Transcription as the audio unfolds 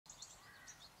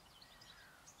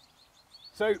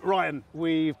So Ryan,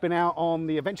 we've been out on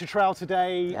the adventure trail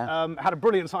today. Yeah. Had a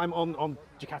brilliant time on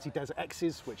Ducati Desert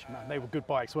X's, which man, they were good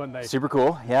bikes, weren't they? Super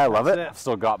cool. Yeah, I love it. That's it. I've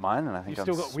still got mine, and I think You've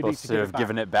I'm still got- we supposed need to to give it have back.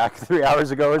 given it back 3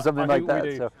 hours ago or something like that. We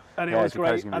do. So, And it yeah, was your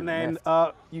car's great. gonna And be then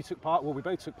missed. you took part. Well, we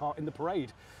both took part in the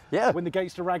parade. Yeah, When the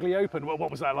gates to Ragley opened. Well, what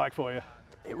was that like for you?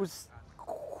 it was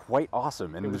quite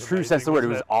awesome, and in the was true sense of the word, it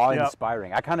amazing, was wasn't it?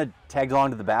 awe-inspiring. I kind of tagged along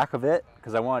to the back of it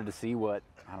because I wanted to see what,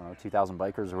 I don't know, 2,000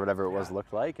 bikers or whatever it was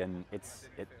looked like, and it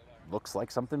looks like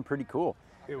something pretty cool.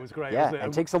 It was great. Yeah, wasn't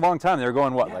it takes a long time. They were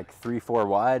going, what, like 3-4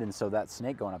 wide, and so that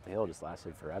snake going up the hill just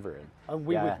lasted forever. And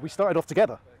yeah. we started off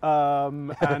together,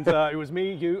 and it was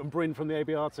me, you, and Bryn from the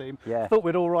ABR team. Yeah. Thought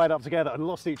we'd all ride up together and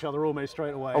lost each other almost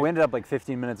straight away. Oh, we ended up like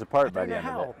 15 minutes apart by I don't the know end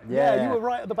how. of it. Yeah, you were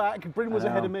right at the back. Bryn was I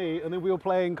ahead know. of me, and then we were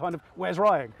playing kind of "Where's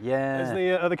Ryan?"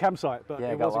 Yeah. as the campsite. But Yeah,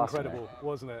 it got was lost in incredible,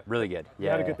 wasn't it? Really good. We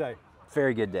Yeah, had a good day.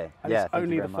 Very good day. And yeah, it's thank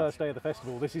only you the very much. first day of the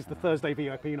festival. This is the Thursday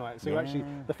VIP night, so actually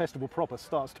the festival proper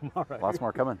starts tomorrow. Lots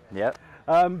more coming. Yep.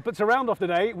 But to round off the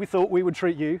day, we thought we would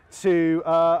treat you to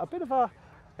a bit of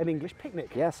an English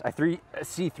picnic. Yes, I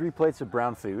see 3 plates of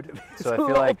brown food, so I a feel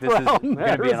lot like of this is brown going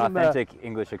there, to be an isn't there? authentic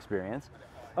English experience.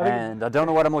 think- And I don't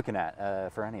know what I'm looking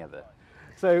at for any of it.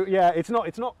 So yeah, it's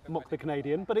not mock the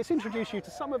Canadian, but it's introduced you to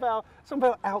some of our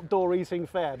outdoor eating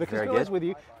fare. Because Very to be honest good. with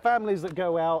you, families that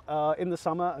go out in the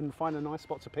summer and find a nice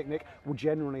spot to picnic will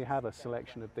generally have a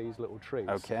selection of these little treats.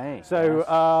 Okay, So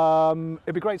nice.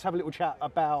 it'd be great to have a little chat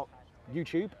about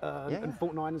YouTube and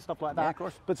Fortnine and stuff like that. Yeah, of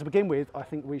course. But to begin with, I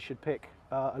think we should pick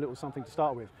a little something to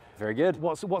start with. Very good.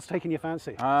 What's taking your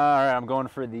fancy? All right, I'm going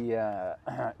for the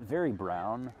very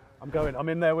brown I'm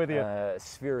in there with you.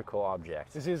 spherical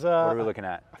object. This is what are we looking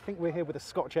at? I think we're here with a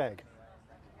Scotch egg.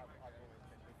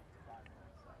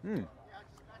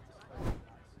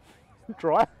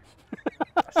 Dry.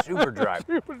 Super dry.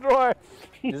 Super dry.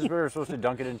 This is where we're supposed to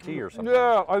dunk it in tea or something.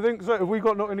 Yeah, I think so. Have we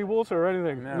got not any water or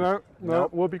anything? No. No,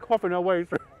 Nope. we'll be coughing our way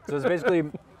through. So it's basically,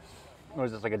 what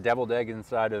is this, like a deviled egg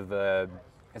inside of,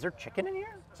 is there chicken in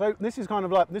here? So this is kind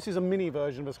of like, this is a mini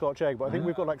version of a Scotch egg, but I think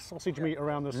we've got like sausage meat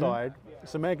around the side,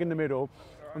 some egg in the middle,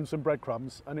 and some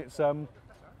breadcrumbs, and it's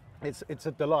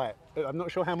a delight. I'm not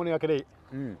sure how many I could eat,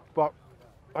 but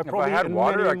I've If I probably had eaten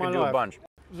water, many I in my could do a life. bunch.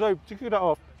 So to kick that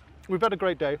off, we've had a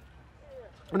great day.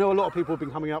 I know a lot of people have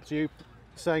been coming up to you,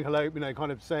 saying hello,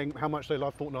 kind of saying how much they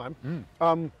love Fortnine.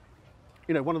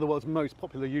 One of the world's most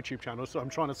popular YouTube channels, so I'm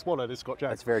trying to swallow this Scotch egg.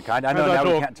 That's very kind. I know As now we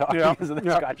talk. can't talk Yeah, because of the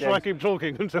yeah. Scotch Shall I eggs. keep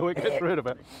talking until it gets rid of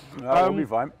it? We'll be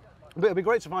fine. But it'd be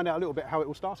great to find out a little bit how it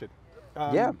all started.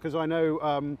 Yeah. Because I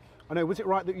know, was it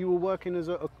right that you were working as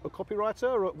a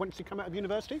copywriter or once you come out of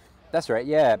university? That's right,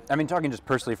 yeah. I mean, talking just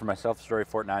personally for myself, the story of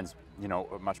Fortnine's,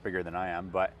 much bigger than I am.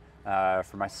 But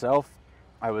for myself,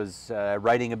 I was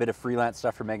writing a bit of freelance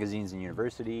stuff for magazines in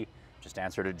university, just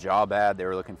answered a job ad. They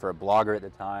were looking for a blogger at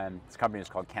the time. This company was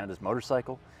called Canada's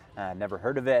Motorcycle. Never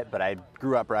heard of it, but I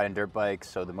grew up riding dirt bikes,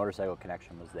 so the motorcycle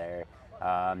connection was there.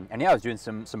 And yeah, I was doing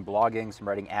some blogging, some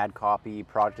writing ad copy,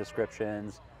 product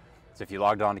descriptions. So if you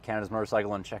logged on to Canada's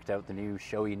Motorcycle and checked out the new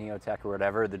Shoei Neotech or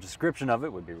whatever, the description of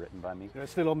it would be written by me.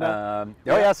 It's still on there? Oh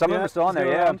yeah, some of them are still on there,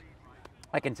 yeah. around.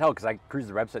 I can tell because I cruise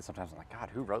the website sometimes. I'm like, God,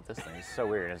 who wrote this thing? It's so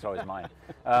weird. It's always mine.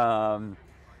 Yeah,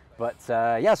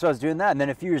 so I was doing that. And then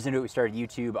a few years into it, we started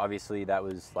YouTube. Obviously, that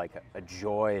was like a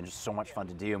joy and just so much fun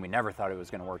to do. And we never thought it was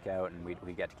going to work out and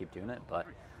we get to keep doing it. But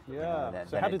Yeah.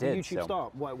 So then how it did the YouTube so.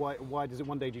 start? Why does it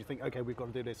one day do you think, okay, we've got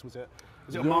to do this? Was it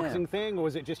a Yeah. marketing thing, or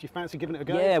was it just you fancy giving it a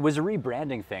go? Yeah, it was a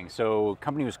rebranding thing. So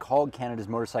company was called Canada's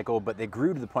Motorcycle, but they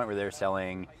grew to the point where they were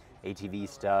selling ATV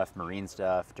stuff, marine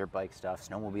stuff, dirt bike stuff,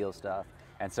 snowmobile stuff.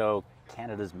 And so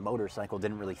Canada's Motorcycle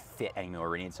didn't really fit anymore.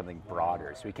 We needed something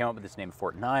broader. So we came up with this name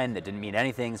Fortnine that didn't mean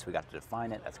anything, so we got to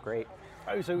define it. That's great.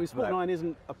 Oh, so Fortnine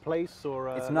isn't a place or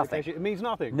a It's nothing. location? It means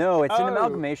nothing? No, it's an Oh.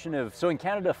 amalgamation of, so in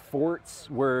Canada,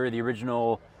 forts were the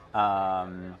original,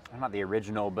 not the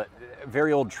original, but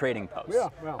very old trading posts.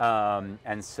 Yeah.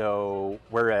 And so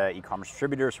we're an e-commerce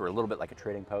distributor, so we're a little bit like a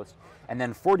trading post. And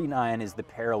then 49 is the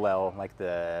parallel, like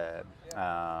the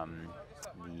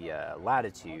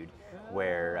latitude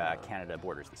where Canada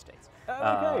borders the States.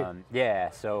 Okay. Yeah,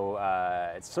 so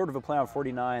it's sort of a play on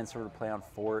 49, sort of a play on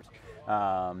fort.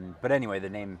 But anyway, the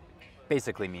name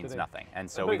basically means nothing. And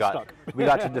so But we it's got stuck. we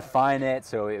got to define it,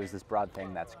 so it was this broad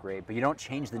thing. That's great. But you don't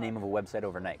change the name of a website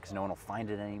overnight because no one will find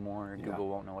it anymore. Google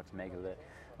won't know what to make of it.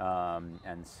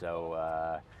 And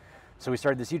so we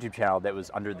started this YouTube channel that was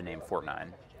under the name Fortnine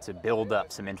to build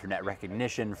up some internet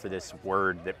recognition for this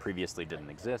word that previously didn't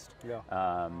exist. Yeah.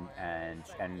 And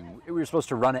we were supposed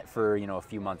to run it for a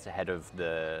few months ahead of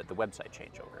the website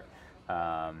changeover.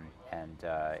 And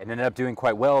it ended up doing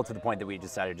quite well to the point that we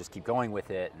decided to just keep going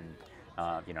with it.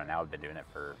 You know, now I've been doing it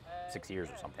for 6 years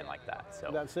or something like that. So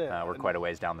that's it. We're quite a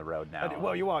ways down the road now.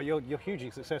 Well, you are. You're hugely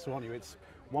successful, aren't you? It's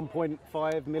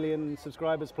 1.5 million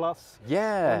subscribers plus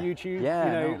Yeah. on YouTube.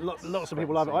 Yeah, you know, lots of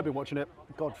people love it. I've been watching it,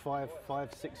 God,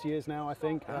 6 years now, I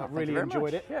think. Really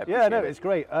enjoyed it. Yeah, no, it's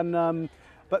great. And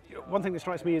but one thing that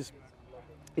strikes me is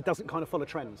it doesn't kind of follow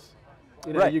trends.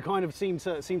 You know, you kind of seem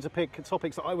to pick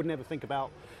topics that I would never think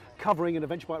about covering in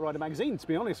Adventure Bike Rider magazine, to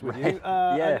be honest with you.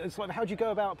 Yeah. It's like, how do you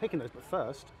go about picking those? But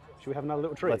first, should we have another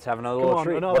little treat? Let's have another little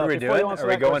treat. What are we doing? Are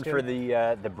we going for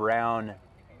the brown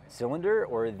cylinder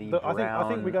or the brown I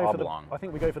think we go oblong? I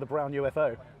think we go for the brown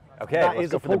UFO. Okay, that let's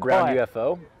is go a for the pork brown pie.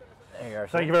 UFO. There you are,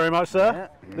 sir. Thank you very much, sir.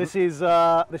 Yeah. This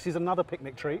is another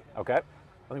picnic treat. Okay. I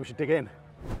think we should dig in.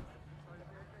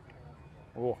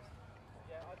 Oh.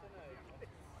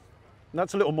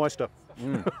 That's a little moister.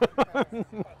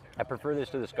 I prefer this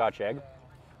to the Scotch egg.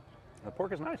 The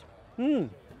pork is nice. And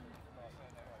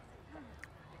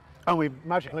we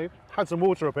magically had some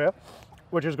water up here,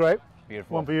 which is great.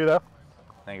 Beautiful. One for you there.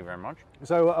 Thank you very much.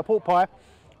 So a pork pie,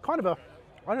 kind of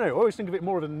I don't know, I always think of it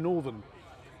more of a northern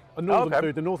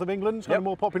food. The north of England's kind of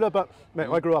more popular, but mate,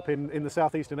 I grew up in the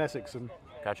southeast in Essex, and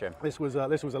Gotcha. this was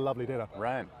a lovely dinner.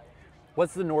 Right.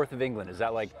 What's the north of England? Is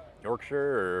that like Yorkshire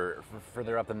or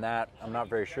further up than that? I'm not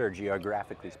very sure,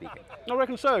 geographically speaking. I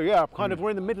reckon so, yeah. Kind of, we're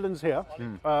in the Midlands here,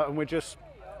 and we're just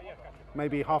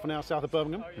maybe half an hour south of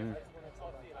Birmingham.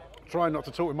 Trying not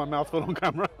to talk with my mouth full on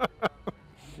camera.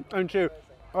 Don't you?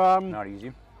 Not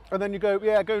easy. And then you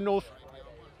go north,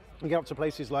 and get up to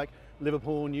places like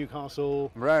Liverpool,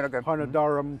 Newcastle, Right, okay. kind of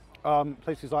Durham,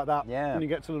 places like that. Yeah. And you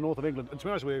get to the north of England. And to be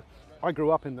honest with you, I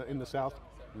grew up in the south.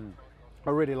 I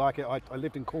really like it. I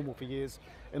lived in Cornwall for years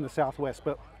in the southwest,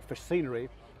 but for scenery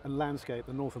and landscape,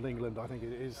 the north of England, I think,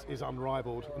 is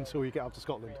unrivaled until you get up to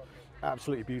Scotland.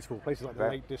 Absolutely beautiful. Places like the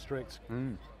Lake District,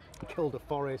 Kielder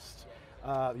Forest,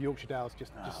 the Yorkshire Dales,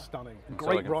 just stunning. So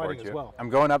Great looking forward riding to as it. well. I'm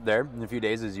going up there in a few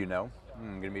days, as you know.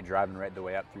 I'm going to be driving right the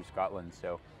way up through Scotland,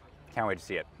 so can't wait to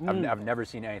see it. I've never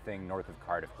seen anything north of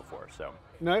Cardiff before, so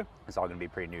No? it's all going to be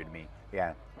pretty new to me.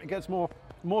 Yeah. It gets more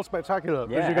spectacular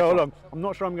Yeah, as you go excellent. along. I'm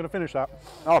not sure I'm going to finish that.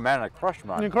 Oh man, I crushed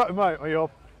mine. Mate,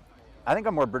 I think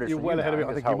I'm more British you're than well you ahead of now.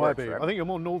 me. I think That's you how it might works, be. right? I think you're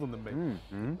more northern than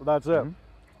me. That's it.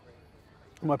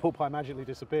 My pork pie magically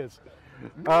disappears.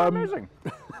 Amazing.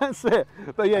 That's it.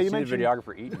 But yeah, I you see mentioned. the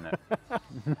videographer eating it.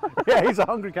 Yeah, he's a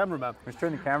hungry cameraman. Let's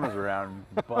turn the cameras around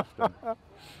and bust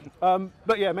them.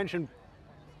 But yeah, mention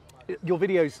your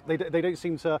videos. They don't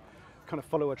seem to kind of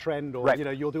follow a trend, or Right. you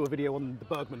know, you'll do a video on the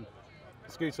Bergman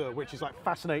scooter, which is like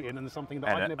fascinating and something that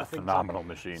And I'd a never think phenomenal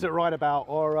machine. to write about.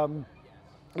 Or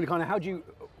really kind of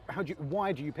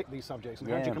why do you pick these subjects, and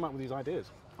how do you Yeah. come up with these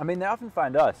ideas? I mean, they often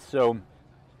find us. So,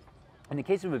 in the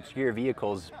case of obscure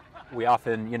vehicles, we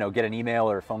often, get an email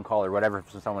or a phone call or whatever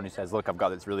from someone who says, "Look, I've got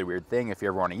this really weird thing. If you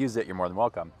ever want to use it, you're more than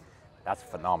welcome." That's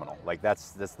phenomenal. Like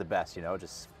that's the best. It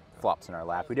just flops in our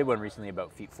lap. We did one recently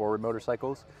about feet forward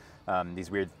motorcycles.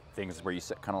 These weird things where you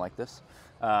sit kind of like this,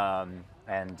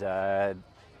 and that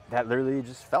literally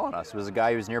just fell on us. It was a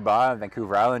guy who was nearby on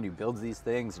Vancouver Island who builds these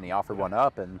things, and he offered one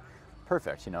up, and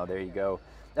perfect. There you go.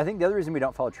 I think the other reason we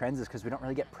don't follow trends is because we don't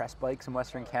really get press bikes in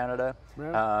Western Canada.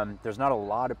 Yeah. There's not a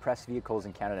lot of press vehicles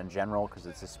in Canada in general because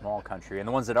it's a small country, and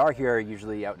the ones that are here are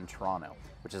usually out in Toronto,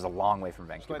 which is a long way from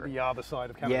Vancouver. It's like the other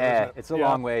side of Canada. Yeah, isn't it? it's a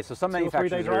long way. So some 2 or 3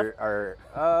 day manufacturers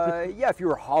are yeah, if you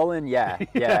were hauling,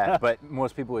 yeah, but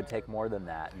most people would take more than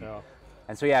that.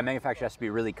 And so a manufacturer has to be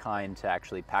really kind to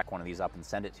actually pack one of these up and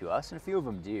send it to us, and a few of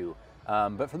them do.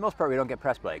 But for the most part, we don't get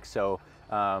press bikes, so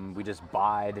we just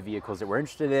buy the vehicles that we're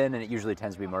interested in, and it usually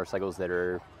tends to be motorcycles that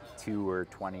are 2 or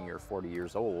 20 or 40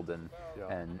 years old, and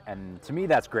to me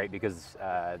that's great because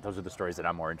those are the stories that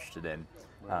I'm more interested in.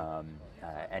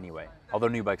 Anyway, although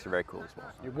new bikes are very cool as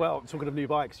well. Well, talking of new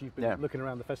bikes, you've been looking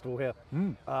around the festival here,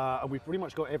 and we've pretty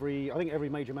much got every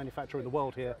major manufacturer in the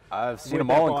world here. I've seen with them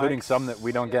their all, including bikes. some that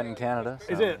we don't get in Canada.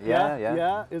 So. Is it?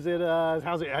 Yeah. Is it?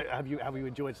 How's it? Have you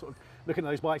enjoyed sort of looking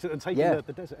at those bikes and taking the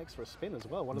Desert X for a spin as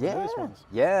well? One of the newest ones.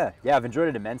 Yeah, I've enjoyed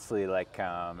it immensely. Like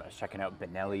I was checking out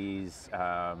Benelli's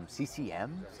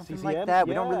CCM, something like that.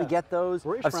 We don't really get those.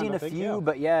 British I've brand, seen I a think, few,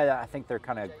 but I think they're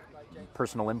kind of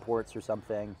personal imports or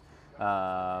something.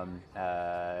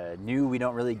 New we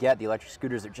don't really get. The electric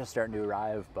scooters are just starting to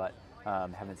arrive, but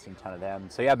haven't seen a ton of them.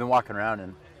 So I've been walking around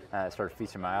and sort of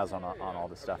feasting my eyes on all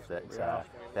the stuff that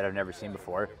I've never seen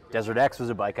before. Desert X was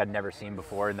a bike I'd never seen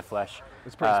before in the flesh.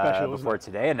 It's pretty special before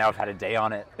today, and now I've had a day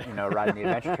on it, riding the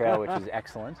adventure trail, which is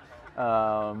excellent.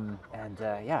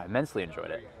 Yeah, immensely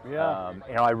enjoyed it. Yeah.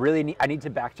 You know, I need to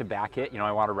back it. You know,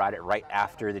 I want to ride it right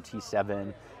after the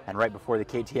T7 and right before the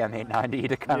KTM 890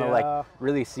 to kind of like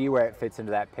really see where it fits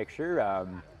into that picture.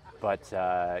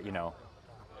 You know,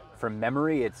 from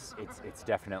memory, it's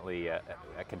definitely a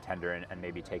contender and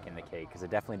maybe taking the cake, because it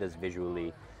definitely does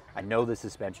visually. I know the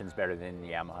suspension's better than the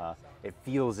Yamaha. It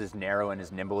feels as narrow and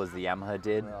as nimble as the Yamaha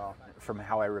did from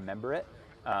how I remember it.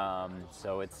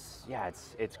 So it's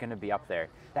going to be up there.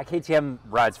 That KTM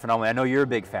ride's phenomenal. I know you're a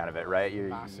big fan of it, right?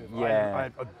 Massive. Yeah.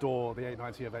 I adore the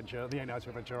 890 Adventure. The 890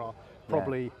 Adventure are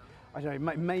probably, I don't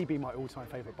know, maybe my all-time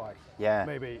favorite bike. Yeah.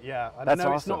 Maybe, yeah. I That's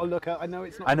know awesome. It's not a looker. I know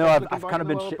it's not. I know I've kind of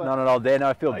been shitting on it all day. Now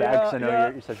I feel bad because I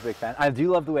know you're such a big fan. I do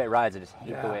love the way it rides. I just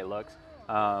hate the way it looks.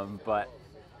 But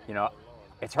you know,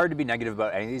 it's hard to be negative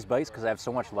about any of these bikes because I have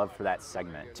so much love for that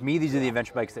segment. To me, these are the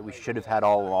adventure bikes that we should have had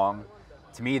all along.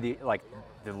 To me, the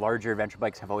larger adventure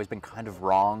bikes have always been kind of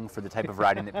wrong for the type of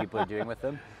riding that people are doing with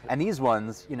them. And these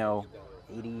ones, you know,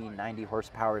 80, 90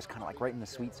 horsepower is kind of like right in the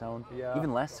sweet zone. Yeah.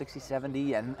 Even less, 60,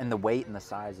 70, and the weight and the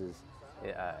size is,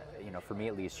 you know, for me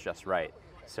at least, just right.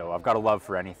 So I've got a love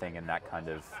for anything in that kind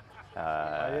of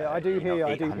I do hear.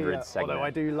 Although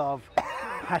I do love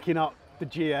hacking up the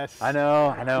GS. I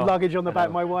know. Luggage on the back,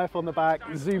 my wife on the back,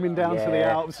 zooming down to the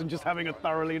Alps and just having a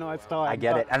thoroughly nice time. I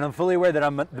get it, and I'm fully aware that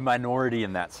I'm the minority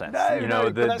in that sense. No, you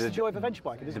know, but that's the joy of adventure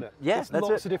biking, isn't it? Yeah, that's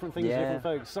lots of different things for different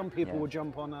folks. Some people will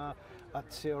jump on a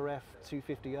TRF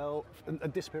 250L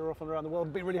and disappear off around the world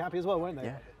and be really happy as well, won't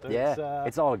they? Yeah,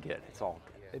 it's all good. It's all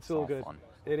good. Fun.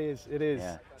 It is.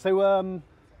 Yeah. So,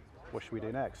 what should we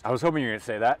do next? I was hoping you were going to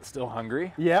say that. Still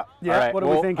hungry? Yeah. Right, what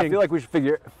are we thinking? I feel like we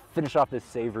should finish off this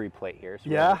savory plate here. So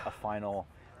we have a final.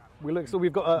 So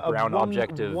we've got a brown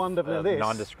object of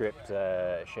nondescript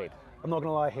shape. I'm not going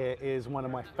to lie, here is one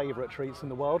of my favourite treats in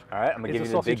the world. All right, I'm going to give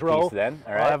you the big roll. piece then.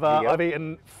 All right, I've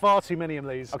eaten far too many of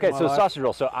these. Okay, so sausage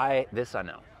roll. So this I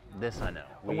know.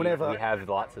 We have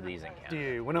lots of these in Canada. Do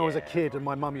you? When I was a kid and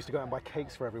my mum used to go out and buy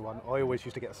cakes for everyone, I always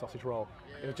used to get a sausage roll.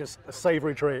 It was just a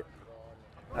savoury treat.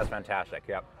 That's fantastic,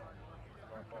 yep.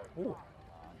 Ooh.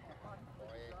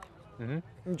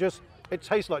 It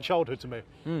tastes like childhood to me.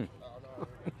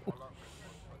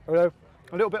 A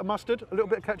little bit of mustard, a little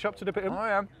bit of ketchup to dip it in.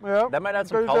 Oh yeah. That might add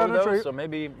some color though, so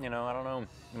maybe, you know, I don't know,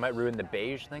 it might ruin the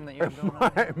beige thing that you have going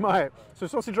on. It might. So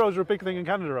sausage rolls are a big thing in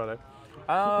Canada, are they?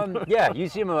 Yeah, you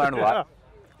see them around a lot.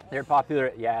 They're popular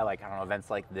at, like, I don't know, events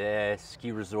like this,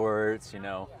 ski resorts, you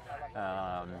know,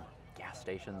 gas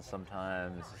stations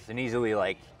sometimes. It's an easily,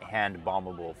 like,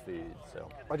 hand-bombable food, so.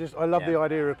 I love the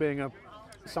idea of being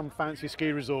some fancy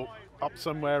ski resort up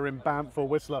somewhere in Banff or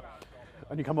Whistler,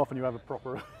 and you come off and you have a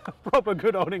proper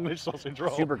good old English sausage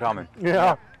roll. Super common.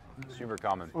 Yeah. Super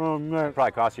common. Oh, no. It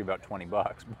probably costs you about $20,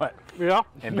 but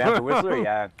in Banff or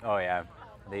Whistler, oh yeah,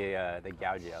 they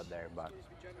gouge you out there. But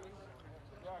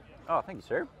thank you,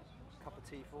 sir. Cup of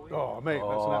tea for you. Oh, mate,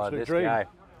 that's an absolute dream. Guy.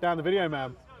 Down the video,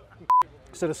 man.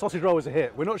 So the sausage roll was a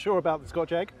hit. We're not sure about the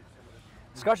Scotch egg.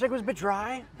 Scotch egg was a bit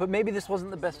dry, but maybe this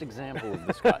wasn't the best example of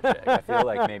the Scotch egg. I feel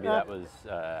like maybe that was,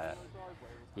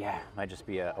 might just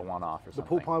be a one-off or something. The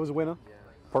pork pie was a winner.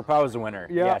 Pork pie was a winner.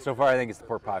 Yeah, so far I think it's the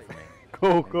pork pie for me.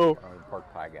 Cool. I'm a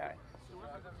pork pie guy.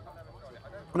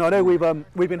 No, I know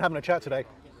we've been having a chat today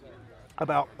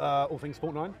about all things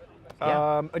Fortnine.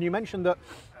 And you mentioned that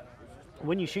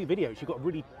when you shoot videos, you've got a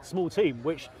really small team,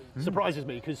 which surprises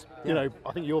me because you know,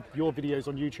 I think your videos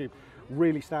on YouTube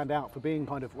really stand out for being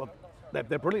kind of,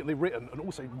 they're brilliantly written and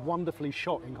also wonderfully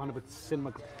shot in kind of a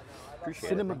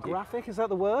cinematographic, is that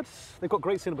the word? They've got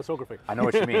great cinematography. I know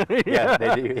what you mean. Yeah,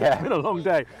 they do. Yeah, it's been a long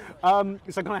day.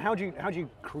 So kind of how do you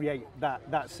create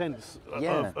that sense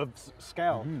of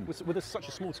scale with such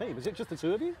a small team? Is it just the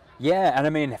two of you? Yeah, and I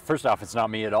mean, first off, it's not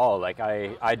me at all. Like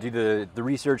I do the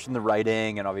research and the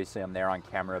writing, and obviously I'm there on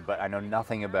camera, but I know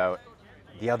nothing about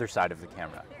the other side of the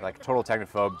camera. Like total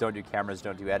technophobe, don't do cameras,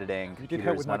 don't do editing, you did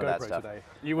help with my none of that GoPro stuff. Today.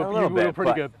 You were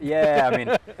pretty good. Yeah, I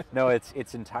mean, no,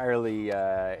 it's entirely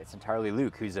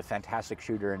Luke, who's a fantastic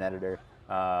shooter and editor.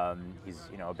 He's,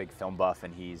 you know, a big film buff,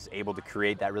 and he's able to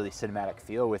create that really cinematic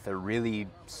feel with a really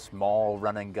small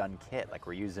run and gun kit. Like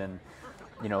we're using,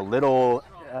 you know, little,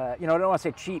 you know, I don't want to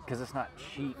say cheap because it's not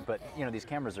cheap, but you know, these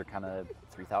cameras are kind of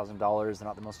 $3,000. They're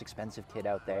not the most expensive kit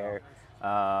out there.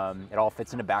 It all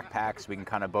fits into backpacks. We can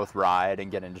kind of both ride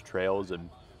and get into trails and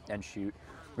shoot.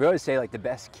 We always say like the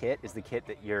best kit is the kit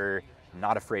that you're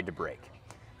not afraid to break.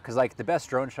 Because like the best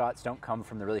drone shots don't come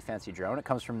from the really fancy drone. It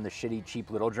comes from the shitty,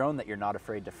 cheap little drone that you're not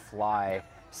afraid to fly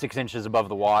 6 inches above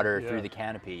the water through the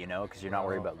canopy, you know, because you're not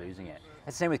worried about losing it.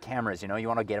 It's the same with cameras, you know, you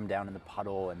want to get them down in the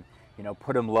puddle and, You know,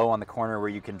 put them low on the corner where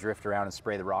you can drift around and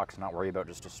spray the rocks and not worry about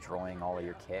just destroying all of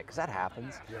your kit, because that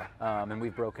happens. Yeah. And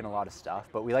we've broken a lot of stuff,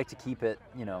 but we like to keep it,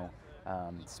 you know,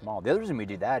 small. The other reason we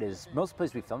do that is most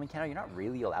places we film in Canada, you're not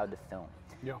really allowed to film.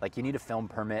 Yeah. Like, you need a film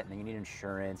permit and then you need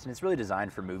insurance, and it's really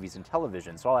designed for movies and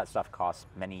television, so all that stuff costs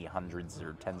many hundreds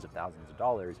or tens of thousands of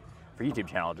dollars. For a YouTube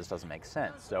channel, it just doesn't make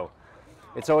sense. So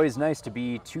it's always nice to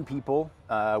be two people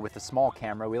with a small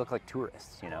camera. We look like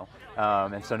tourists, you know,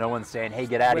 and so no one's saying, "Hey,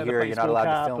 get out of here! You're not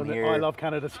allowed to film here." I love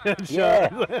Canada. Yeah.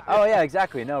 Oh yeah,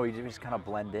 exactly. No, we just kind of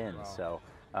blend in. So,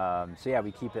 so yeah,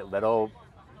 we keep it little.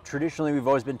 Traditionally, we've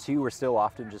always been two. We're still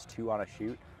often just two on a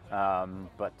shoot.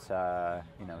 But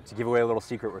you know, to give away a little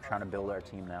secret, we're trying to build our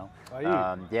team now. Are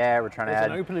you? Yeah, we're trying to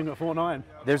add. There's an opening at Fortnine.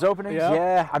 There's openings,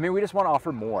 yeah. I mean, we just want to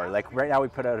offer more. Like right now, we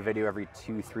put out a video every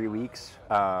 2-3 weeks,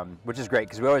 which is great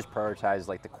because we always prioritize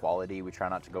like the quality. We try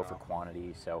not to go for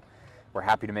quantity. So we're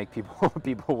happy to make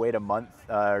people wait a month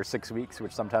or 6 weeks,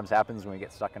 which sometimes happens when we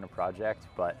get stuck in a project.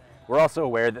 But we're also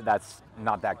aware that that's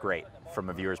not that great from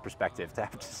a viewer's perspective to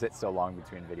have to sit so long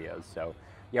between videos. So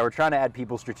yeah, we're trying to add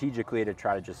people strategically to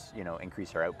try to just, you know,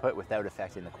 increase our output without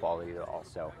affecting the quality at all.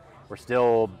 So we're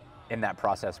still in that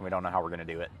process and we don't know how we're going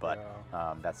to do it, but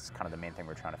that's kind of the main thing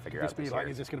we're trying to figure out.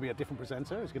 Is this going to be a different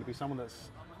presenter? Is it going to be someone that's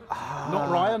not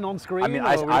Ryan on screen? I mean,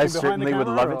 I certainly would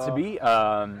love it to be.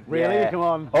 Really? Yeah. Come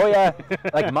on. Oh yeah.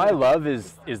 Like my love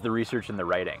is the research and the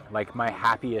writing. Like my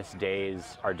happiest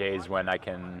days are days when I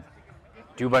can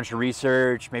do a bunch of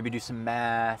research, maybe do some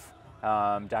math,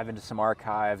 dive into some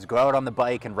archives, go out on the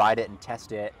bike and ride it and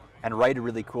test it, and write a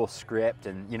really cool script,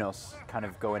 and you know, kind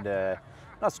of go into,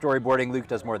 not storyboarding, Luke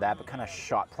does more of that, but kind of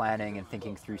shot planning and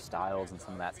thinking through styles and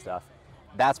some of that stuff.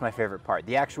 That's my favorite part.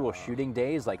 The actual shooting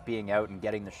days, like being out and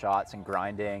getting the shots and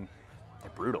grinding,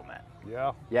 they're brutal, man.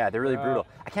 Yeah. Yeah, they're really brutal.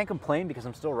 I can't complain because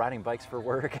I'm still riding bikes for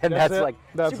work, and that's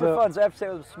super fun, so I have to say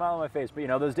it with a smile on my face. But you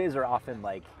know, those days are often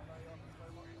like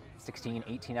 16,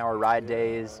 18-hour ride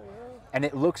days. And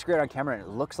it looks great on camera and it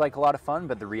looks like a lot of fun,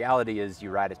 but the reality is you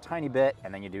ride a tiny bit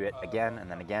and then you do it again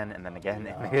and then again and then again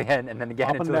and then again and then again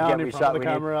up until and down we in get front we of the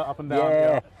shot camera, we need. up and down.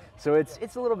 Yeah. So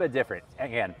it's a little bit different.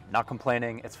 Again, not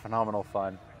complaining. It's phenomenal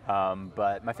fun.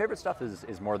 But my favorite stuff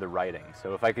is more the writing.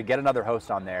 So if I could get another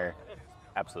host on there,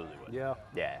 absolutely would. Yeah.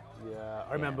 Yeah. Yeah.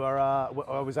 I remember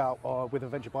I was out with a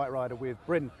venture bike rider with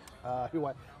Bryn, who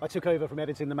I took over from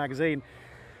editing the magazine.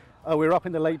 We were up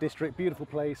in the Lake District, beautiful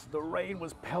place. The rain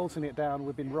was pelting it down.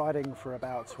 We'd been riding for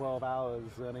about 12 hours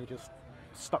and he just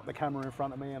stuck the camera in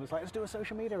front of me and was like, let's do a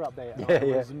social media update.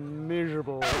 And I was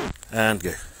miserable. And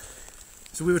go.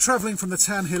 So we were travelling from the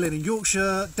Town Hill Inn in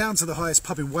Yorkshire down to the highest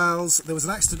pub in Wales. There was an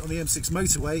accident on the M6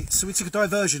 motorway, so we took a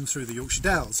diversion through the Yorkshire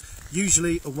Dales.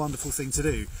 Usually a wonderful thing to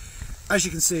do. As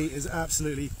you can see, it's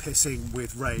absolutely pissing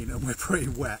with rain and we're pretty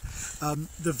wet.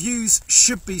 The views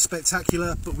should be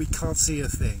spectacular, but we can't see a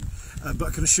thing. But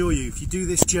I can assure you, if you do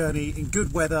this journey in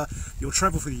good weather, you'll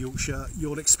travel through Yorkshire,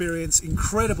 you'll experience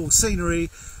incredible scenery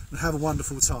and have a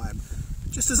wonderful time.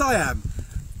 Just as I am.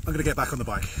 I'm going to get back on the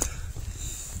bike.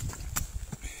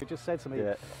 He just said to me,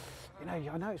 you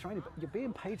know, I know it's raining, but you're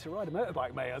being paid to ride a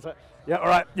motorbike, mate. I was like, yeah, all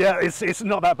right, yeah, it's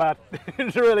not that bad.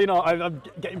 It's really not. I'm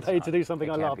getting paid to do something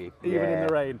I love, even in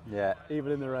the rain. Yeah,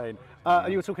 even in the rain.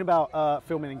 You were talking about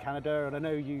filming in Canada, and I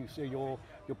know you're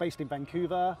based in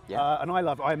Vancouver. Yeah. And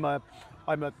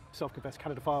I'm a self-confessed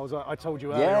Canadophiles. I told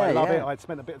you earlier, I love it. I'd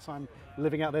spent a bit of time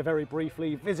living out there very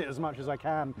briefly, visit as much as I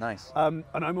can. Nice. And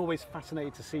I'm always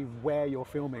fascinated to see where you're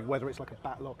filming, whether it's like a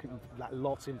back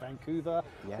lot in Vancouver,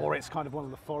 or it's kind of one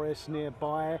of the forests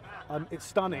nearby. It's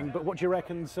stunning, but what do you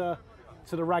reckon to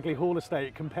the Ragley Hall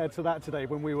Estate compared to that today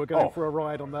when we were going for a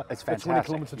ride on the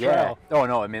 20-kilometre trail? Oh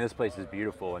no, I mean, this place is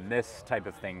beautiful, and this type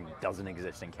of thing doesn't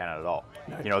exist in Canada at all.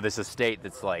 No. You know, this estate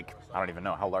that's like, I don't even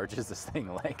know, how large is this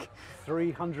thing? Like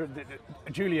 300,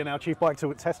 Julian, our chief bike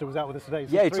tester, was out with us today.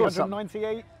 So yeah,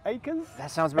 398 acres?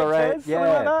 That sounds about right. Something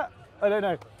like that? I don't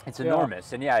know. It's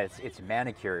enormous, and yeah, it's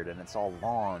manicured, and it's all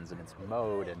lawns, and it's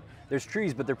mowed, and there's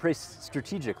trees, but they're placed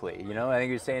strategically. You know, I think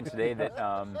you were saying today that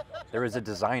there was a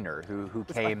designer who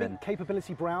came and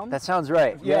Capability Brown. That sounds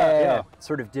right. Yeah.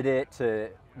 Sort of did it to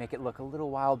make it look a little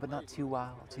wild, but not too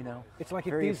wild. You know, it's like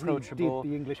if very Disney approachable.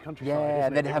 did the English countryside. Yeah,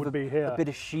 and then have a bit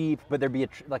of sheep, but there'd be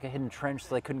like a hidden trench,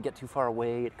 so they couldn't get too far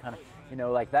away. It kind of, you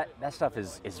know, like that stuff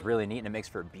is really neat, and it makes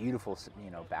for a beautiful,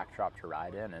 you know, backdrop to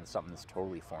ride in, and something that's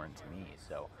totally foreign to me.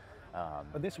 So.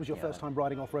 And this was your first time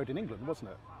riding off-road in England,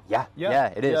 wasn't it? Yeah,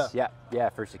 it is. Yeah,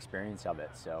 first experience of it.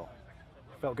 So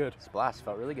felt good. It's a blast.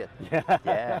 Felt really good.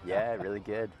 Yeah, really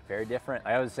good. Very different.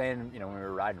 I was saying, you know, when we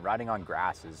were riding on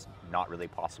grass is not really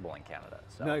possible in Canada.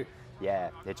 So no.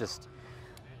 Yeah, it just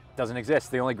doesn't exist.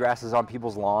 The only grass is on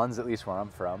people's lawns, at least where I'm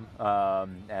from.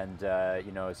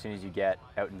 You know, as soon as you get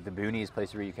out into the boonies,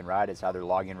 places where you can ride, it's either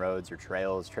logging roads or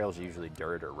trails. Trails are usually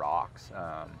dirt or rocks.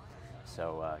 Yeah,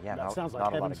 that sounds like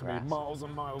not a heaven lot of to me. grass. Miles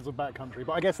and miles of backcountry.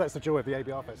 But I guess that's the joy of the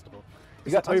ABR Festival.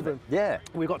 You got tons of over. it. Yeah.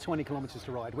 We've got 20 kilometres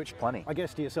to ride, which Plenty. I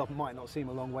guess to yourself might not seem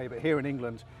a long way, but here in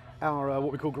England, our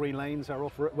what we call green lanes, our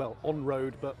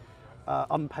on-road but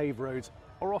unpaved roads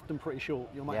are often pretty short.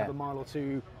 You might have a mile or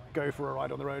two, go for a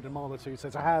ride on the road, a mile or two. So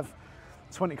to have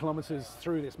 20 kilometres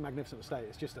through this magnificent estate,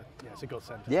 it's just it's a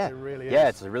godsend. Yeah, it really is. Yeah,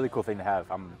 it's a really cool thing to have.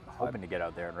 I'm hoping to get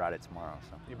out there and ride it tomorrow.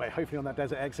 So. You may hopefully on that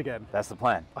Desert X again. That's the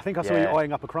plan. I think I saw you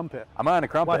eyeing up a crumpet. I'm eyeing a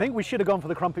crumpet. Well, I think we should have gone for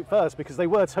the crumpet first because they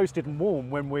were toasted and warm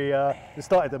when we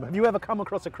started them. Have you ever come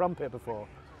across a crumpet before?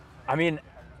 I mean,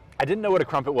 I didn't know what a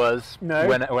crumpet was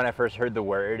when I first heard the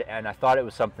word, and I thought it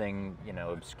was something, you know,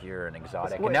 obscure and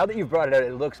exotic. And now that you've brought it out,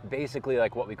 it looks basically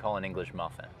like what we call an English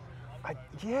muffin.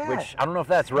 Which I don't know if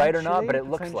that's right or not, but it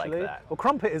looks like that. Well,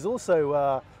 crumpet is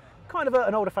also kind of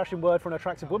an older-fashioned word for an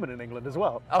attractive woman in England as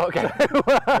well. Oh, okay.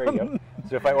 There you go.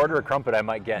 So if I order a crumpet, I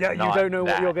might get you don't know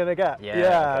what you're going to get.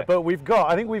 Okay. But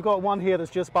I think we've got one here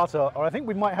that's just butter, or I think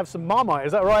we might have some Marmite.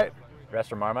 Is that right?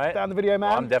 Rest or Marmite? Down the video, man.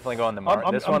 Well, I'm definitely going the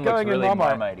Marmite. This one looks really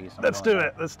Marmite-y. So Let's do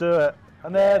it. Let's do it.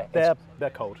 And they're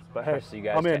cold. But hey, so you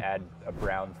guys to add a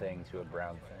brown thing to a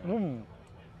brown thing.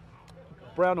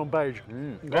 Brown on beige.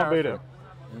 You can't beat it.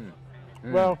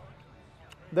 Well,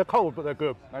 they're cold, but they're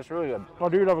good. That's really good. I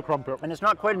do love a crumpet. And it's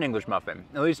not quite an English muffin,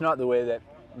 at least not the way that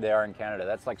they are in Canada.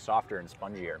 That's like softer and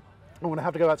spongier. I'm going to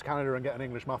have to go out to Canada and get an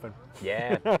English muffin.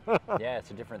 Yeah, yeah,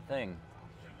 it's a different thing.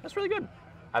 That's really good.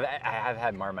 I have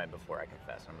had Marmite before, I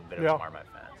confess. I'm a bit of a Marmite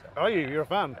fan. So. Are you? You're a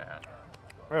fan? Yeah.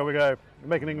 There we go.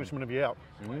 Make an Englishman of you out.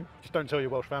 Just don't tell your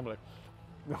Welsh family.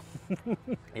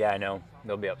 Yeah, I know.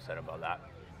 They'll be upset about that.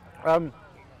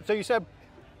 So you said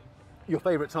your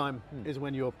favourite time is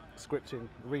when you're scripting,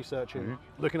 researching,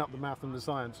 looking up the math and the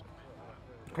science.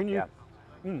 Can you...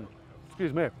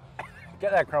 excuse me.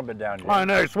 Get that crumpet down, Jim. I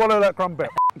know, swallow that crumpet.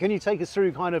 Can you take us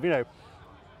through kind of, you know,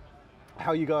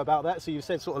 how you go about that? So you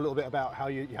said sort of a little bit about how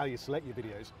you select your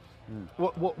videos.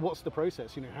 What's the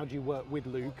process? You know, how do you work with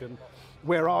Luke, and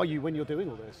where are you when you're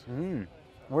doing all this?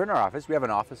 We're in our office. We have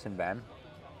an office in Van,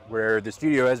 where the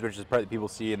studio is, which is part that people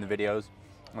see in the videos,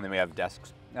 and then we have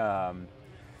desks.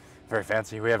 Very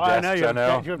fancy. We have desks. I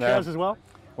know. Do you have chairs as well?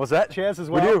 What's that? Chairs as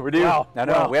well. We do. Wow. I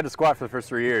know. Wow. We had to squat for the first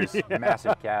 3 years.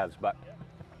 Massive calves, but.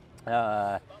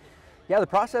 Yeah, the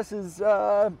process is,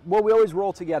 well, we always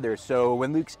roll together. So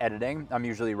when Luke's editing, I'm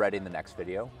usually writing the next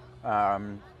video.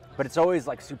 But it's always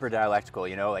like super dialectical,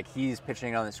 you know, like he's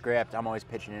pitching on the script, I'm always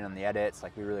pitching in on the edits,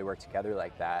 like we really work together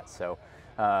like that. So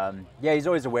yeah, he's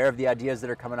always aware of the ideas that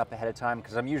are coming up ahead of time,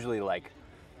 because I'm usually like,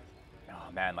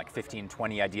 oh man, like 15,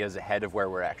 20 ideas ahead of where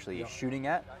we're actually shooting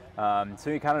at.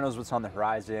 So he kind of knows what's on the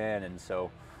horizon, and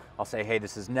so I'll say, hey,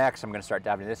 this is next, I'm gonna start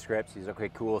diving into this script. He's okay,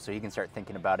 cool, so he can start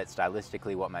thinking about it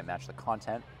stylistically, what might match the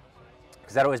content.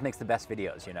 Because that always makes the best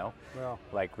videos, you know? Yeah.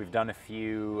 Like we've done a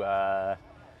few,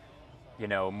 you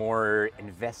know, more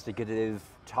investigative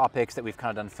topics that we've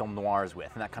kind of done film noirs with,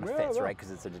 and that kind of fits, right?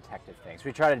 Because it's a detective thing. So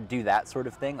we try to do that sort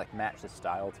of thing, like match the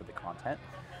style to the content.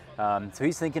 So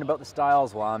he's thinking about the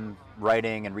styles while I'm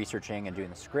writing and researching and doing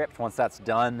the script. Once that's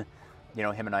done, you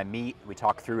know, him and I meet, we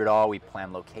talk through it all, we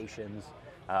plan locations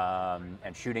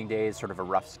and shooting days, sort of a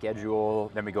rough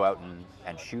schedule. Then we go out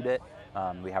and shoot it.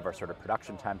 We have our sort of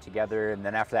production time together, and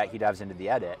then after that he dives into the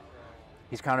edit.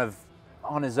 He's kind of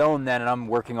on his own then, and I'm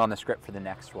working on the script for the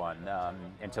next one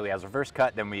until he has a first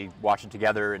cut. Then we watch it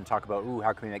together and talk about, ooh,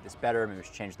 how can we make this better? Maybe we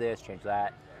should change this, change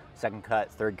that. Second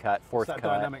cut, third cut, fourth cut. What's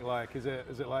that dynamic like? Is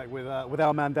it like with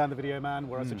our man Dan the Video Man,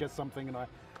 where I suggest something and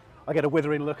I get a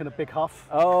withering look and a big huff?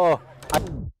 Oh,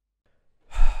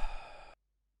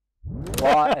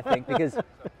 well, I think because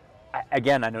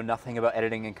again, I know nothing about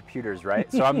editing and computers,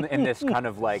 right? So I'm in this kind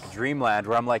of like dreamland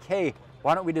where I'm like, hey,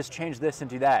 why don't we just change this and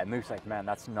do that? And Luke's like, man,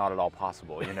 that's not at all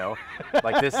possible, you know?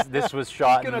 Like this was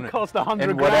shot it's gonna cost 100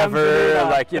 and grand whatever,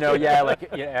 like, you know,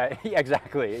 yeah,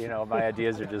 exactly. You know, my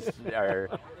ideas are just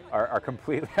are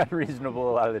completely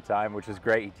unreasonable a lot of the time, which is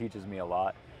great. He teaches me a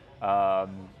lot.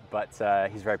 But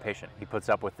he's very patient. He puts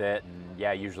up with it, and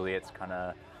yeah, usually it's kind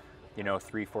of, you know,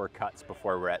 3-4 cuts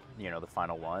before we're at, you know, the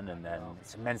final one, and then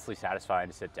it's immensely satisfying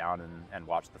to sit down and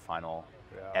watch the final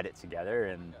edit together.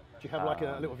 And do you have like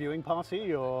a little viewing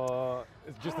party, or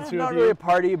it's just the two of you? Not really a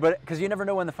party, but because you never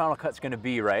know when the final cut's going to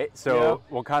be, right? So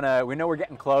we know we're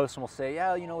getting close, and we'll say,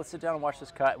 yeah, you know, let's sit down and watch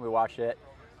this cut, and we watch it,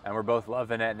 and we're both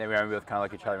loving it, and then we both kind of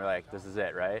look at each other and we're like, this is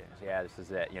it, right? Yeah, this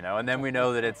is it, you know. And then we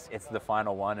know that it's the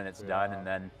final one and it's done, and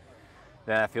then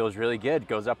then that feels really good.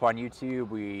 Goes up on YouTube.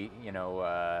 We,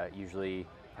 usually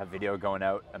have video going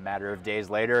out a matter of days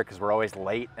later because we're always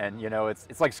late, and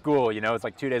it's like school. It's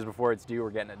like 2 days before it's due, we're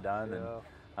getting it done,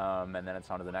 and then it's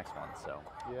on to the next one. So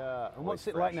yeah. And what's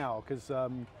it like now? Because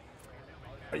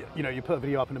you put a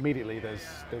video up and immediately there's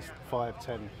 5,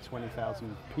 10,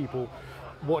 20,000 people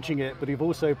watching it, but you've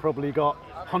also probably got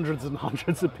hundreds and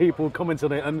hundreds of people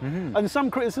commenting on it, and some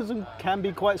criticism can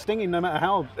be quite stinging, no matter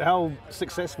how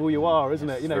successful you are, isn't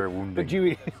it? Very wounding. But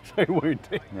it's very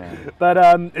wounding. Yeah.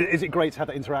 But is it great to have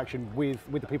that interaction with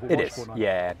the people watching Fortnite?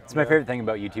 Yeah. It's my favorite thing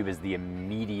about YouTube is the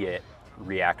immediate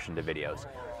reaction to videos,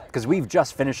 because we've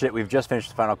just finished it. We've just finished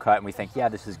the final cut, and we think, yeah,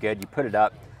 this is good. You put it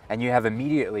up, and you have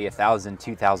immediately 1,000,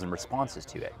 2,000 responses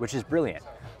to it, which is brilliant.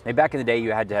 Maybe back in the day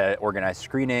you had to organize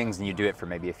screenings and you do it for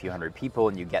maybe a few hundred people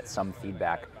and you get some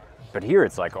feedback. But here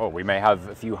it's like, oh, we may have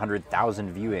a few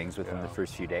 100,000 viewings within the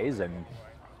first few days, and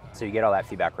so you get all that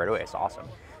feedback right away. It's awesome.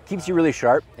 Keeps you really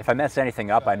sharp. If I mess anything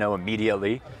up, I know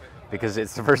immediately, because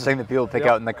it's the first thing that people pick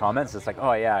out in the comments. It's like,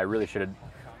 oh yeah, I really should have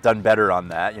done better on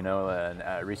that,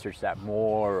 and researched that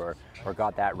more or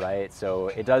got that right. So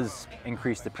it does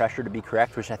increase the pressure to be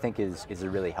correct, which I think is a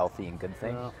really healthy and good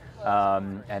thing.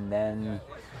 And then,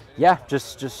 yeah,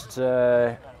 just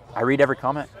I read every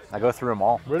comment. I go through them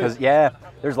all. Because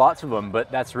there's lots of them,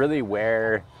 but that's really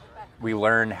where we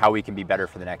learn how we can be better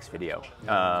for the next video.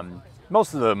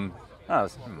 Most of them, a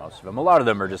lot of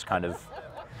them are just kind of,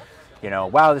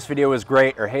 wow, this video was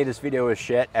great, or hey, this video was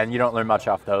shit, and you don't learn much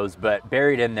off those. But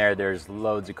buried in there's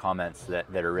loads of comments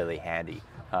that are really handy.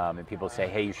 And people say,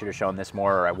 hey, you should have shown this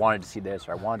more, or I wanted to see this,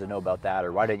 or I wanted to know about that,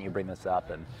 or why didn't you bring this up?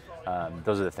 And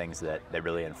those are the things that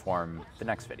really inform the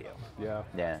next video.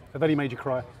 Yeah. Have any made you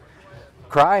cry?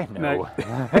 Cry? No.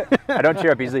 I don't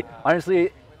cheer up easily.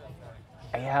 Honestly,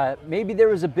 maybe there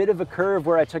was a bit of a curve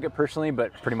where I took it personally,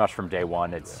 but pretty much from day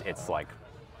one, it's like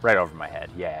right over my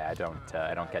head. Yeah, I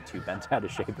don't get too bent out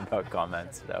of shape about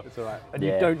comments. So it's all right. And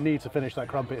you don't need to finish that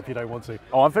crumpet if you don't want to.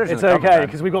 Oh, I'm finishing the crumpet. It's okay,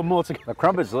 because we've got more to go. The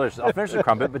crumpet's delicious. I'll finish the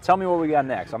crumpet, but tell me what we got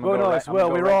next.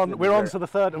 We're on to the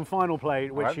third and final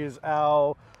plate, which is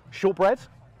our shortbread.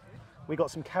 We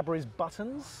got some Cadbury's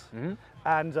buttons,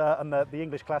 and the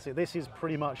English classic. This is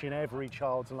pretty much in every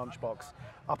child's lunchbox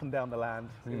up and down the land.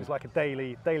 It was like a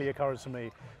daily occurrence for me,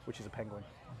 which is a penguin.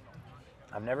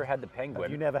 I've never had the penguin.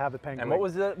 You never have the penguin. And what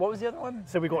was the other one?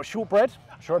 So we got shortbread.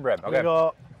 Shortbread. Okay. We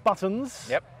got buttons.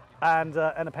 Yep. And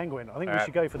a penguin. I think we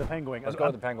should go for the penguin. Let's go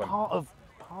with the penguin. Part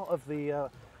of the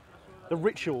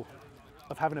ritual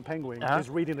of having a penguin is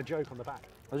reading a joke on the back.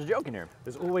 There's a joke in here.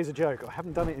 There's always a joke. I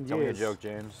haven't done it in years. Tell me a joke,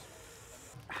 James.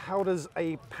 How does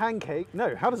a pancake?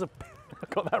 No. How does a? I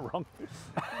got that wrong.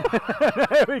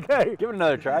 There we go. Give it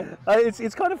another try.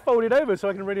 It's kind of folded over, so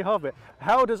I can really half it.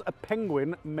 How does a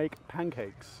penguin make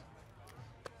pancakes?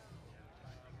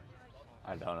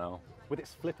 I don't know. With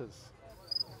its flippers.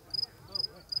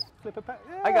 Flipper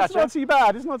I gotcha. It's not too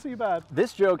bad. It's not too bad.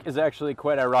 This joke is actually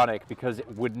quite ironic because it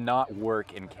would not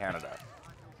work in Canada.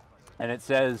 And it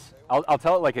says, I'll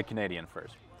tell it like a Canadian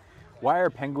first. Why are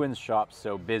penguins' shops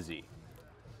so busy?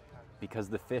 Because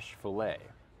the fish fillet,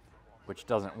 which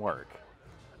doesn't work.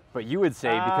 But you would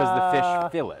say because the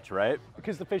fish fillet, right?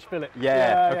 Because the fish fillet.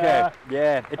 Yeah.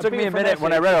 It took me a minute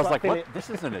when I read it. I was like, what?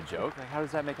 This isn't a joke. Like, how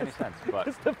does that make any sense? But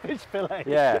it's the fish fillet.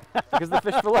 Yeah, because the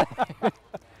fish fillet.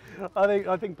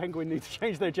 I think penguin needs to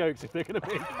change their jokes if they're going to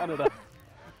be in Canada.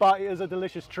 But it is a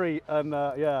delicious treat, and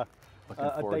a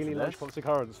daily lunchbox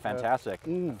occurrence. Fantastic.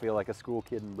 I feel like a school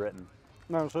kid in Britain.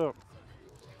 No, so.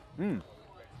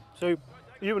 So,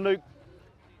 you and Luke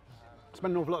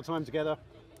spend an awful lot of time together,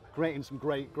 creating some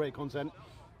great content.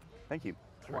 Thank you.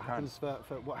 What happens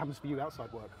for you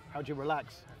outside work? How do you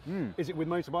relax? Is it with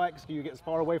motorbikes? Do you get as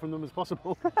far away from them as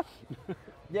possible?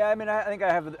 Yeah, I mean, I think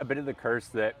I have a bit of the curse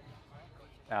that,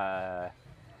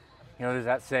 there's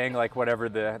that saying, like, whatever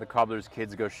the cobbler's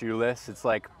kids go shoeless. It's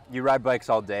like, you ride bikes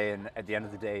all day, and at the end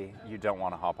of the day, you don't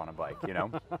want to hop on a bike,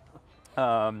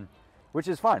 which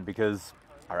is fine, because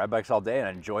I ride bikes all day and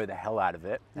I enjoy the hell out of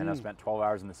it. And I've spent 12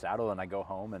 hours in the saddle, and I go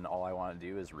home and all I want to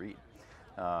do is read.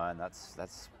 And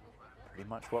that's pretty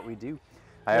much what we do.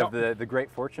 I have the great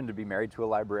fortune to be married to a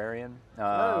librarian.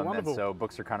 And so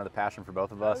books are kind of the passion for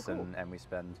both of us, cool. and we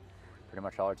spend pretty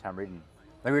much all our time reading.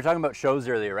 Like we were talking about shows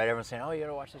earlier, right? Everyone's saying, oh, you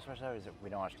gotta watch this, watch that. We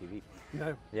don't watch TV.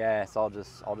 No. Yeah, it's all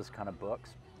just kind of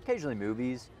books. Occasionally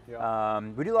movies. Yeah.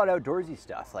 We do a lot of outdoorsy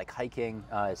stuff, like hiking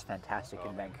is fantastic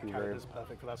in Vancouver. Canada's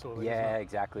perfect for that sort of thing. Yeah,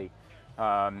 exactly.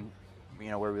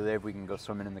 Where we live, we can go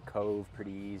swimming in the cove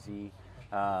pretty easy.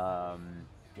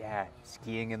 Yeah,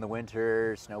 skiing in the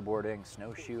winter, snowboarding,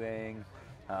 snowshoeing.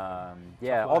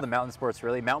 Yeah, all the mountain sports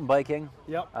really. Mountain biking.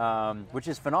 Yep. Which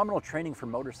is phenomenal training for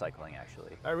motorcycling,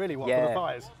 actually. Oh, really? What, Yeah. for the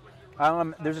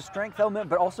thighs? There's a strength element,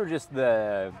 but also just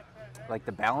the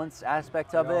balance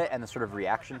aspect of it and the sort of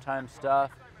reaction time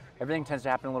stuff. Everything tends to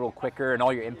happen a little quicker, and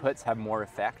all your inputs have more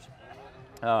effect.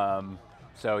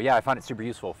 So yeah, I find it super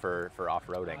useful for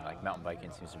off-roading. Like mountain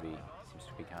biking seems to be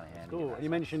kind of handy. Cool. And you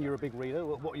mentioned you're a big reader.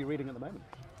 What are you reading at the moment?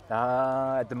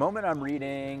 At the moment, I'm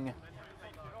reading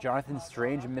Jonathan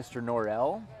Strange and Mr.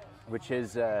 Norrell, which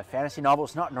is a fantasy novel.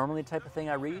 It's not normally the type of thing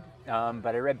I read,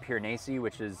 but I read Piranesi,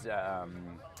 which is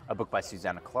a book by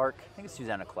Susanna Clark. I think it's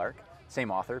Susanna Clark, same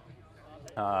author.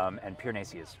 And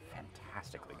Piranesi is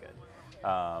fantastically good.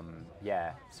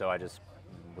 Yeah, so I just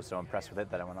was so impressed with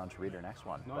it that I went on to read her next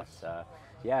one. Nice. But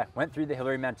yeah, went through the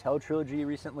Hilary Mantel trilogy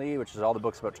recently, which is all the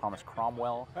books about Thomas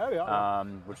Cromwell. Oh, yeah.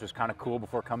 Which was kind of cool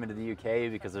before coming to the UK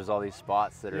because there's all these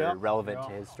spots that are relevant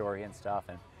to his story and stuff.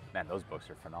 And man, those books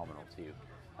are phenomenal too.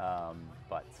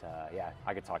 Yeah,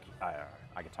 I could talk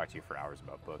to you for hours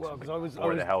about books. Well, 'cause I was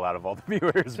the hell out of all the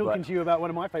viewers. Talking to you about one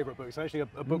of my favourite books, actually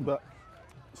a book that,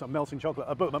 some melting chocolate,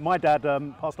 a book that my dad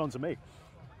passed on to me.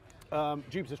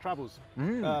 Jupiter's Travels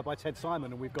by Ted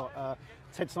Simon, and we've got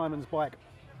Ted Simon's bike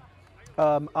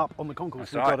up on the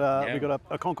concourse. We've got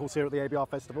a concourse here at the ABR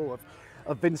Festival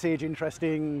of vintage,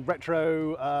 interesting,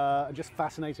 retro, and just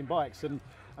fascinating bikes. And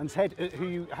Ted, who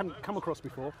you hadn't come across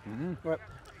before, right,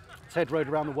 Ted rode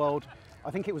around the world.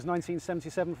 I think it was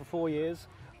 1977 for 4 years,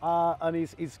 and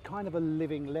he's kind of a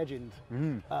living legend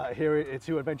here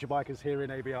to adventure bikers here in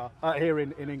ABR, here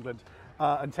in England.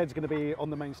 And Ted's going to be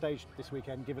on the main stage this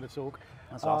weekend giving a talk.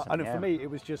 That's awesome. And for me, it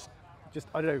was just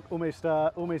I don't know,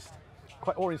 almost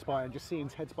quite awe-inspiring just seeing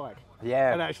Ted's bike.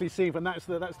 Yeah. And actually seeing, and that's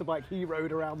the bike he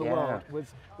rode around the world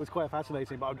was quite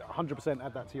fascinating. But I'd 100%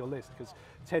 add that to your list because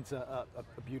Ted's a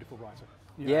beautiful writer.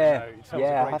 I'll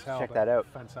have to check that out.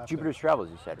 Fantastic. Jupiter's Travels,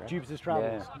 you said, right? Jupiter's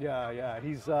Travels. Yeah.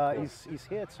 He's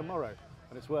here tomorrow,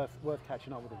 and it's worth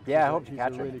catching up with him. Yeah, I hope to he's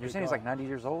catch a him. really You're good saying he's guy. like 90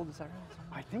 years old, is that right?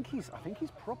 I think he's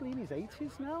probably in his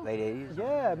 80s now. Late 80s?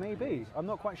 Yeah, maybe. I'm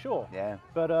not quite sure. Yeah.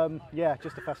 But yeah,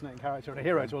 just a fascinating character and a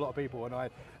hero to a lot of people.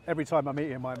 And every time I meet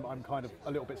him, I'm kind of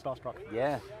a little bit starstruck.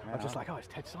 Yeah. I'm just like, oh, it's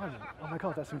Ted Simon. Oh my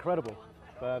God, that's incredible.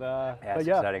 But it's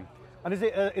exciting. And is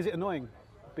it annoying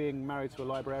being married to a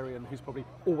librarian who's probably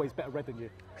always better read than you?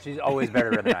 She's always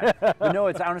better than I. You know,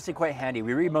 it's honestly quite handy.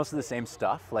 We read most of the same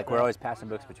stuff. Like we're always passing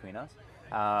books between us.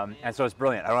 And so it's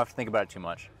brilliant. I don't have to think about it too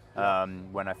much.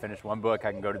 When I finish one book,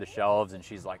 I can go to the shelves and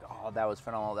she's like, oh, that was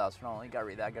phenomenal, you gotta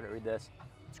read that, gotta read this.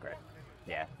 It's great.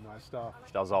 Yeah. Nice stuff.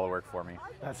 She does all the work for me.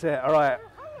 That's it. All right.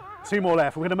 2 more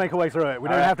left. We're going to make our way through it. We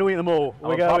don't have to eat them all.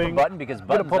 We're going to pop a button because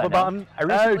buttons. Pop a button. I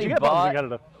recently did you get buttons in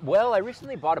Canada? Well, I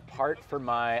recently bought a part for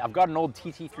I've got an old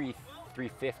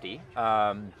TT350,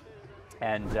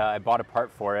 and I bought a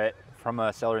part for it from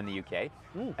a seller in the UK,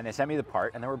 and they sent me the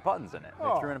part, and there were buttons in it.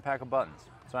 They threw in a pack of buttons,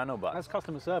 so I know buttons. That's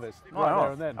customer service Oh, right I know.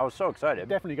 there and then. I was so excited.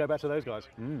 Definitely go back to those guys.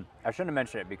 I shouldn't have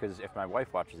mentioned it because if my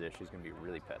wife watches it, she's going to be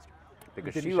really pissed.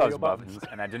 Because Didn't she share loves your buttons.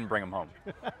 buttons, and I didn't bring them home.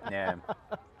 Yeah.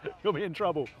 You'll be in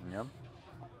trouble. Yep.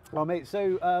 Well, mate,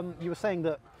 so you were saying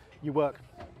that you work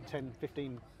 10,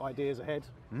 15 ideas ahead.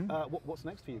 What's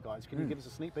next for you guys? Can you give us a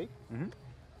sneak peek?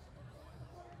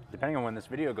 Depending on when this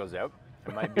video goes out,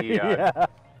 it might be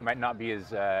might not be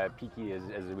as peaky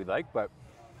as we'd like, but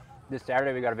this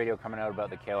Saturday we got a video coming out about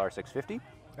the KLR 650,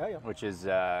 which is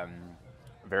a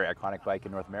very iconic bike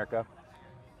in North America.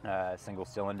 Single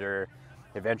cylinder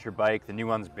adventure bike. The new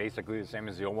one's basically the same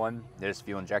as the old one. They just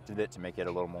fuel injected it to make it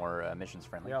a little more emissions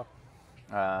friendly.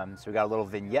 So we got a little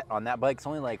vignette on that bike. It's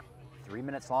only like 3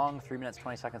 minutes long, 3 minutes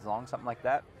 20 seconds long, something like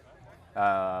that.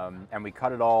 And we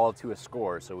cut it all to a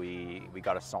score. So we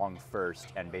got a song first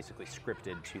and basically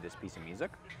scripted to this piece of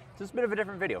music. So it's a bit of a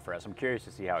different video for us. I'm curious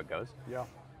to see how it goes.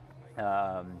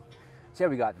 So yeah,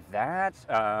 we got that.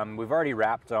 We've already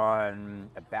wrapped on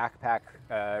a backpack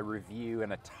review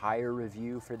and a tire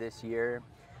review for this year.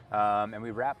 And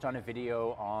we wrapped on a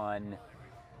video on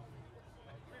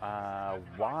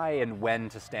why and when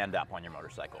to stand up on your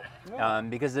motorcycle.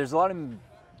 Because there's a lot of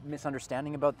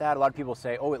misunderstanding about that. A lot of people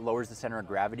say, oh, it lowers the center of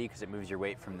gravity because it moves your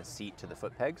weight from the seat to the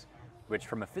foot pegs, which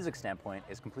from a physics standpoint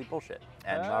is complete bullshit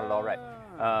and not at all right.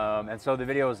 And so the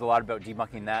video is a lot about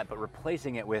debunking that, but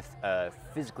replacing it with a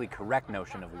physically correct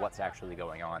notion of what's actually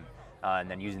going on, and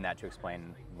then using that to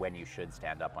explain when you should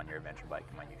stand up on your adventure bike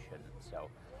and when you shouldn't. So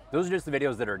those are just the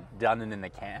videos that are done and in the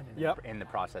can in the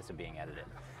process of being edited.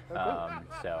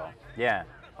 So yeah,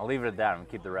 I'll leave it at that and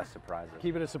keep the rest surprises.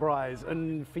 Keep it a surprise.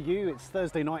 And for you, it's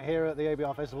Thursday night here at the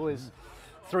ABR Festival. It's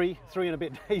three and a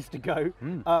bit days to go.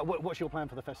 What's your plan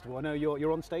for the festival? I know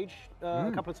you're on stage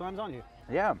a couple of times, aren't you?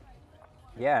 Yeah.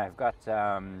 Yeah, I've got,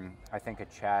 I think, a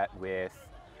chat with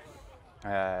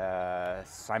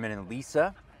Simon and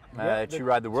Lisa. Two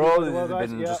Ride the World. They've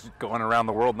been just going around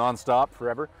the world nonstop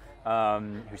forever.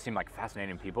 Who seem like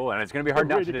fascinating people, and it's going to be hard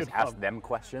not to just ask them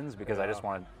questions because I just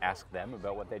want to ask them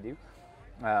about what they do.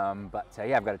 But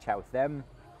yeah, I've got a chat with them.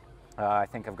 I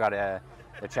think I've got a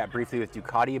chat briefly with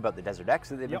Ducati about the Desert X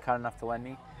that they've been kind enough to lend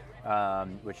me,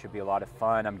 which should be a lot of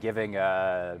fun. I'm giving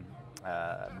a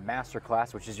master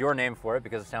class, which is your name for it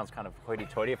because it sounds kind of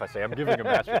hoity-toity if I say I'm giving a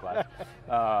master class.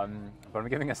 But I'm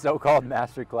giving a so-called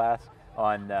master class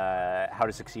on how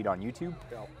to succeed on YouTube.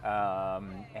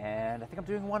 And I think I'm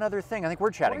doing one other thing. I think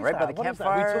we're chatting right by the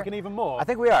campfire. We're talking even more. I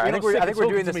think we are. I think we're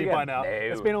doing this again. By now. No.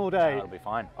 It's been all day. It'll be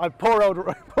fine.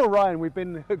 Poor Ryan. We've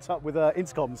been hooked up with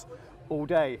intercoms all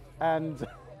day, and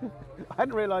I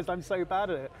hadn't realised I'm so bad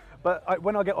at it. But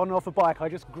when I get on and off a bike, I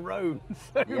just groan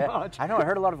so much. I know. I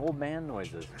heard a lot of old man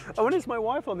noises. Oh, when it's my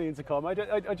wife on the intercom,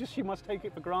 she must take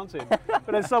it for granted. But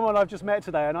there's someone I've just met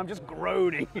today, and I'm just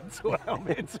groaning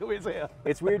into his ear.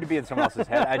 It's weird to be in someone else's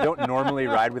head. I don't normally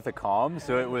ride with a comm,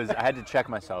 so I had to check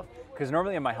myself. Because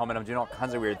normally in my helmet, I'm doing all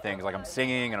kinds of weird things. Like I'm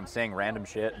singing and I'm saying random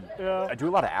shit. And I do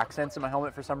a lot of accents in my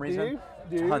helmet for some reason.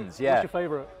 Do you? Tons, yeah. What's your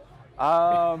favorite?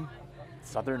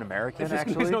 Southern American,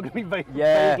 actually. It's not going to be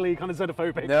yeah. vaguely kind of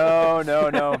xenophobic. No.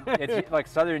 It's like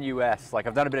Southern U.S. Like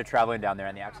I've done a bit of traveling down there,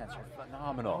 and the accents are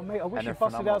phenomenal. Oh, mate, I wish you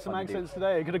busted out some accents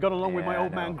today. It could have gone along with my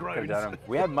old man groans.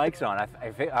 We had mics on.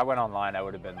 If I went online, I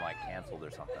would have been like cancelled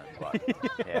or something. But,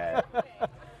 yeah.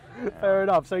 Fair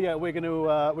enough. So yeah, we're going to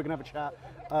have a chat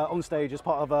on stage as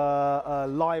part of a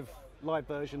live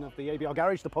version of the ABR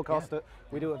Garage, the podcast that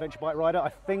we do at Adventure Bike Rider. I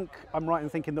think I'm right in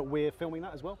thinking that we're filming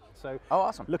that as well. So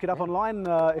awesome. Look it up online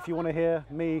if you want to hear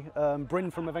me, Bryn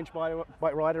from Adventure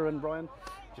Bike Rider, and Brian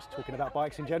just talking about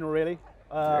bikes in general, really.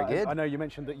 Very good. I know you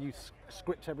mentioned that you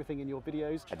script everything in your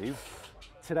videos. I do.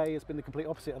 Today has been the complete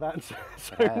opposite of that,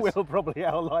 so we'll probably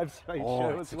our live stage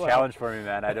show it's as a well. challenge for me,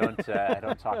 man. I don't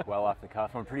talk well off the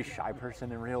cuff. I'm a pretty shy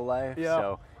person in real life,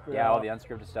 so all the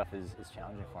unscripted stuff is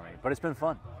challenging for me. But it's been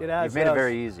fun. It has. You've made it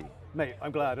very easy. Mate,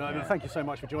 I'm glad. Thank you so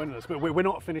much for joining us. But we're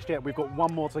not finished yet. We've got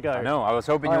one more to go. I know. I was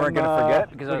hoping you weren't going to forget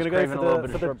because I was craving a little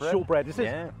bit of shortbread. This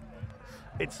is,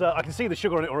 it's. I can see the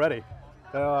sugar on it already.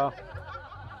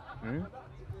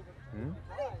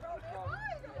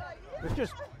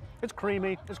 It's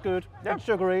creamy. It's good. Yeah. It's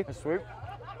sugary. It's sweet.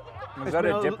 Is that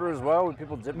a dipper as well? Would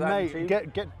people dip that in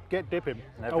tea? Get dipping.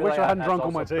 I wish I hadn't drunk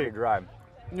all my tea. Pretty dry.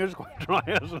 It's quite dry,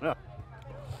 isn't it?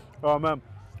 Oh man.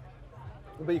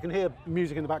 But you can hear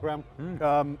music in the background.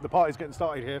 The party's getting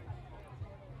started here.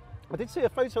 I did see a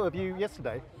photo of you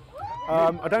yesterday.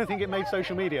 I don't think it made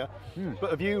social media,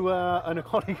 but of you and a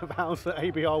colleague of ours at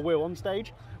ABR Will on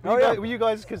stage. Were you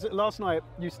guys, because last night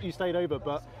you stayed over,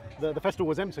 but the festival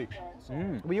was empty.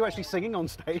 Were you actually singing on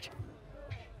stage?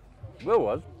 Will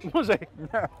was. Was he?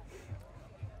 Yeah.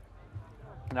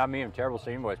 Not me, I'm terrible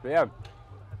singing voice, but yeah.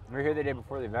 We were here the day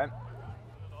before the event.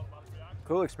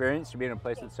 Cool experience to be in a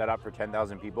place that's set up for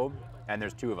 10,000 people, and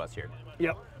there's 2 of us here.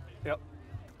 Yep.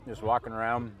 Just walking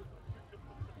around,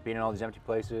 being in all these empty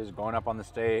places, going up on the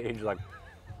stage, like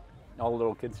all the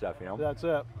little kid stuff, you know? That's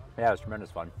it. Yeah, it's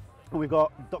tremendous fun. We've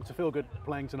got Dr. Feelgood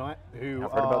playing tonight, who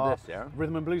I've heard about this,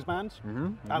 rhythm and blues band.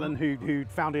 Alan, who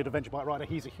founded Adventure Bike Rider,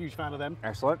 he's a huge fan of them.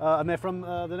 Excellent. And they're from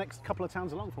the next couple of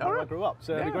towns along from where I grew up,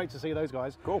 so it'd be great to see those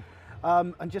guys. Cool.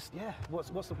 And just,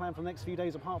 what's the plan for the next few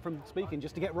days apart from speaking?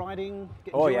 Just to get riding,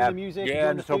 enjoying the music? Yeah,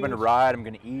 I'm just hoping to ride, I'm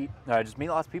going to eat, just meet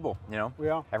lots of people, you know? We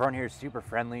are. Everyone here is super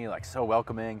friendly, like so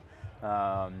welcoming.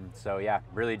 So yeah,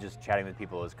 really just chatting with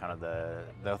people is kind of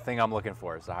the thing I'm looking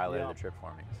for. It's the highlight of the trip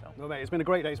for me. So. Well, mate, it's been a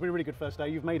great day. It's been a really good first day.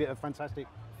 You've made it a fantastic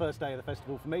first day of the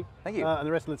festival for me. Thank you. And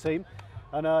the rest of the team.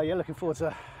 And looking forward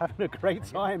to having a great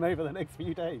time over the next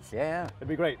few days. Yeah. It'd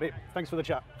be great. Thanks for the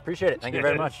chat. Appreciate it. Thank you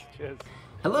very much. Cheers.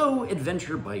 Hello,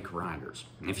 Adventure Bike Riders.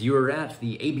 If you were at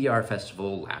the ABR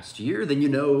Festival last year, then you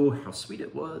know how sweet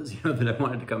it was, that I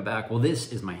wanted to come back. Well,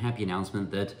 this is my happy announcement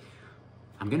that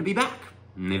I'm going to be back.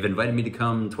 And they've invited me to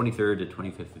come 23rd to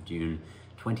 25th of June,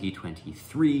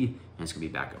 2023, and it's going to be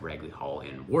back at Ragley Hall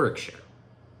in Warwickshire.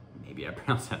 Maybe I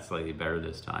pronounced that slightly better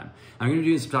this time. I'm going to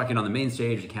do some talking on the main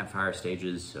stage, the campfire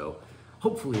stages, so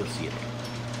hopefully you'll see it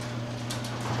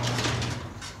there.